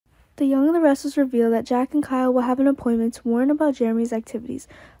The Young and the Restless reveal that Jack and Kyle will have an appointment to warn about Jeremy's activities.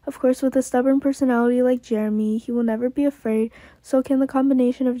 Of course, with a stubborn personality like Jeremy, he will never be afraid, so can the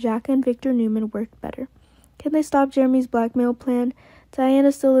combination of Jack and Victor Newman work better? Can they stop Jeremy's blackmail plan? Diane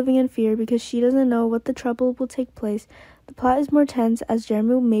is still living in fear because she doesn't know what the trouble will take place. The plot is more tense as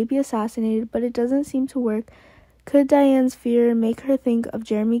Jeremy may be assassinated, but it doesn't seem to work. Could Diane's fear make her think of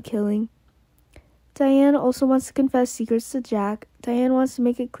Jeremy killing? Diane also wants to confess secrets to Jack. Diane wants to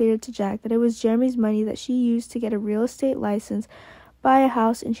make it clear to Jack that it was Jeremy's money that she used to get a real estate license, buy a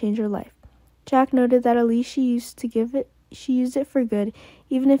house, and change her life. Jack noted that at least she used it for good,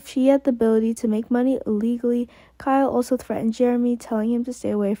 even if she had the ability to make money illegally. Kyle also threatened Jeremy, telling him to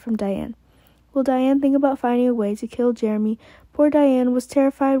stay away from Diane. Will Diane think about finding a way to kill Jeremy? Poor Diane was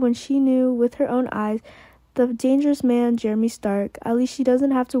terrified when she knew with her own eyes the dangerous man Jeremy Stark. At least she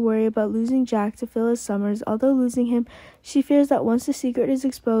doesn't have to worry about losing Jack to Phyllis Summers. Although losing him, she fears that once the secret is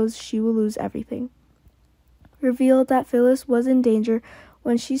exposed, she will lose everything. Revealed that Phyllis was in danger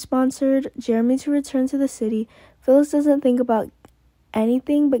when she sponsored Jeremy to return to the city. Phyllis doesn't think about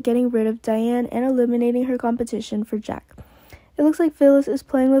anything but getting rid of Diane and eliminating her competition for Jack. It looks like Phyllis is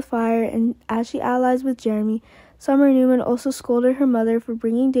playing with fire, and as she allies with Jeremy, Summer Newman also scolded her mother for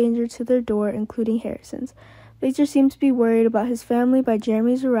bringing danger to their door, including Harrison's. Victor seems to be worried about his family by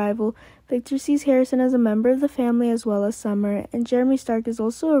Jeremy's arrival. Victor sees Harrison as a member of the family as well as Summer, and Jeremy Stark is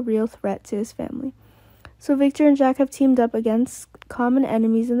also a real threat to his family. So Victor and Jack have teamed up against common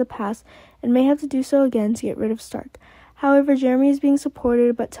enemies in the past and may have to do so again to get rid of Stark. However, Jeremy is being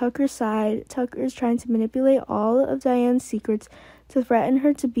supported by Tucker's side. Tucker is trying to manipulate all of Diane's secrets to threaten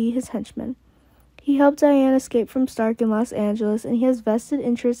her to be his henchman. He helped Diane escape from Stark in Los Angeles, and he has vested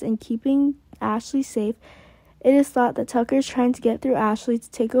interest in keeping Ashley safe. It is thought that Tucker is trying to get through Ashley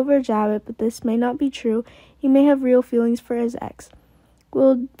to take over Jabba, but this may not be true. He may have real feelings for his ex.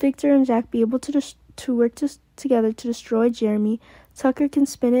 Will Victor and Jack be able to work together to destroy Jeremy? Tucker can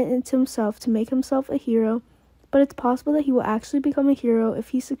spin it into himself to make himself a hero, but it's possible that he will actually become a hero if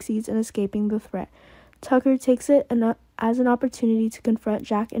he succeeds in escaping the threat. Tucker takes it as an opportunity to confront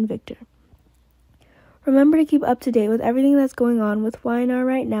Jack and Victor. Remember to keep up to date with everything that's going on with YNR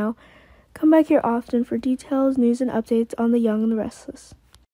right now. Come back here often for details, news, and updates on The Young and the Restless.